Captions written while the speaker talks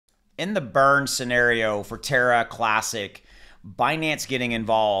in the burn scenario for Terra Classic, Binance getting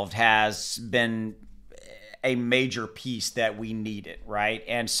involved has been a major piece that we needed, right?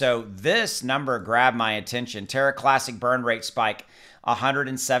 And so this number grabbed my attention. Terra Classic burn rate spike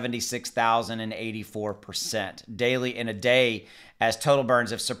 176,084% daily in a day, as total burns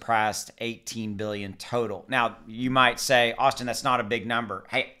have surpassed 18 billion total. Now, you might say, Austin, that's not a big number.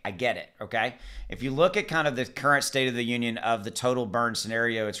 Hey, I get it, okay? If you look at kind of the current state of the union of the total burn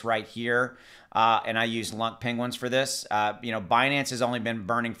scenario, it's right here. And I use Lunk Penguins for this. Binance has only been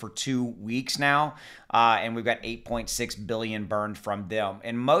burning for 2 weeks now, and we've got 8.6 billion burned from them.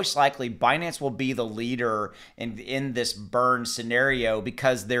 And most likely, Binance will be the leader in this burn scenario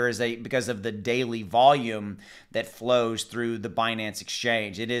because because of the daily volume that flows through the Binance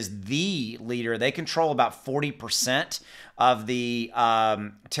exchange. It is the leader. They control about 40% of the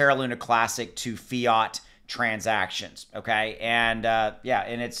Terra Luna Classic to fiat transactions, okay? And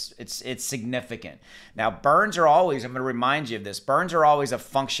and it's significant. Now, burns are always, I'm going to remind you of this, burns are always a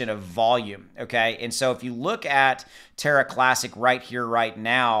function of volume, okay? And so if you look at Terra Classic right here, right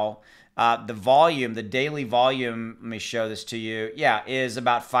now, the volume, the daily volume, let me show this to you, is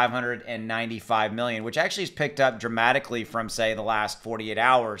about 595 million, which actually has picked up dramatically from, say, the last 48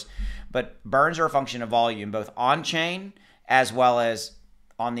 hours. But burns are a function of volume, both on-chain as well as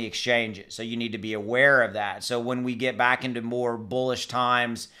on the exchanges. So you need to be aware of that. So when we get back into more bullish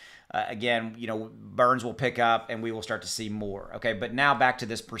times, again, burns will pick up and we will start to see more. Okay, but now back to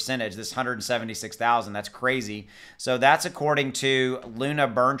this percentage, this 176,000, that's crazy. So that's according to Luna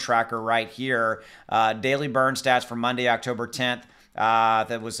Burn Tracker right here. Daily burn stats for Monday, October 10th.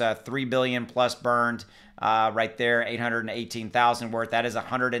 That was 3 billion plus burned. Right there, 818,000 worth. That is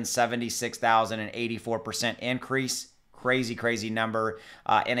 176,084% increase. Crazy number.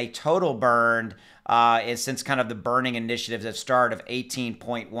 And a total burned since kind of the burning initiatives have started of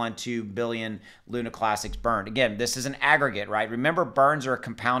 18.12 billion Luna Classics burned. Again, this is an aggregate, right? Remember, burns are a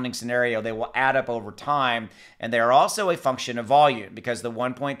compounding scenario. They will add up over time, and they are also a function of volume because the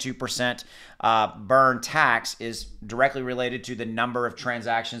 1.2% burn tax is directly related to the number of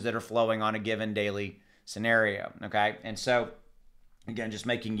transactions that are flowing on a given daily scenario, okay? And so, again, just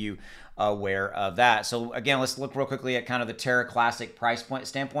making you aware of that. So again, let's look real quickly at kind of the Terra Classic price point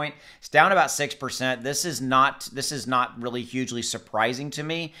standpoint. It's down about 6%. This is not really hugely surprising to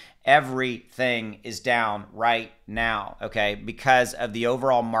me. Everything is down right now, okay, because of the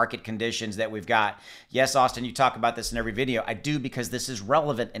overall market conditions that we've got. Yes, Austin, you talk about this in every video. I do, because this is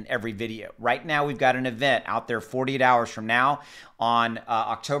relevant in every video. Right now, we've got an event out there 48 hours from now on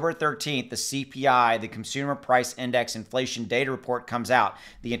October 13th. The CPI, the Consumer Price Index Inflation Data Report, comes out.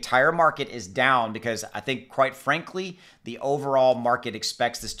 The entire market is down because I think, quite frankly, the overall market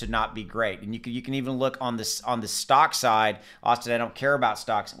expects this to not be great. And you can even look on the stock side. Austin, I don't care about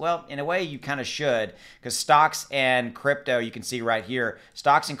stocks. Well, in a way, you kind of should, because stocks and crypto, you can see right here,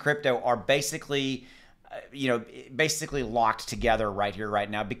 stocks and crypto are basically locked together right here, right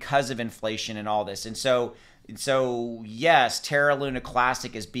now, because of inflation and all this. And so yes, Terra Luna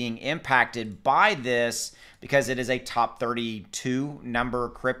Classic is being impacted by this because it is a top 32 number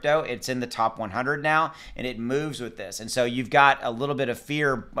crypto. It's in the top 100 now, and it moves with this. And so you've got a little bit of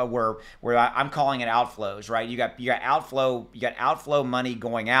fear where I'm calling it outflows, right? You got outflow money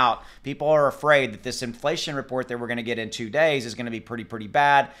going out. People are afraid that this inflation report that we're going to get in 2 days is going to be pretty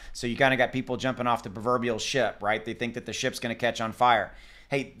bad. So you kind of got people jumping off the proverbial ship, right? They think that the ship's going to catch on fire.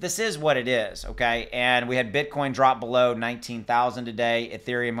 Hey, this is what it is, okay? And we had Bitcoin drop below 19,000 today,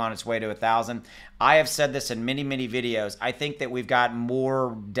 Ethereum on its way to 1,000. I have said this in many videos. I think that we've got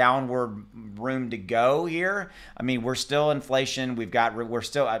more downward room to go here. I mean, we're still inflation. We're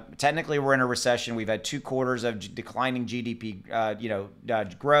still technically we're in a recession. We've had 2 quarters of declining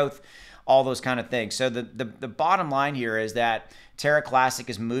GDP, growth, all those kind of things. So the bottom line here is that Terra Classic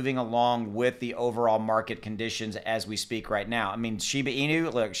is moving along with the overall market conditions as we speak right now. I mean, Shiba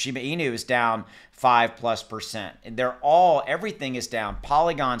Inu is down 5+%. Everything is down.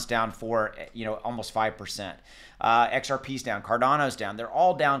 Polygon's down almost 5%. XRP's down. Cardano's down. They're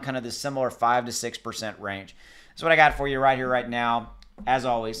all down kind of the similar 5 to 6% range. That's what I got for you right here, right now. As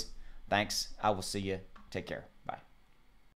always, thanks. I will see you. Take care.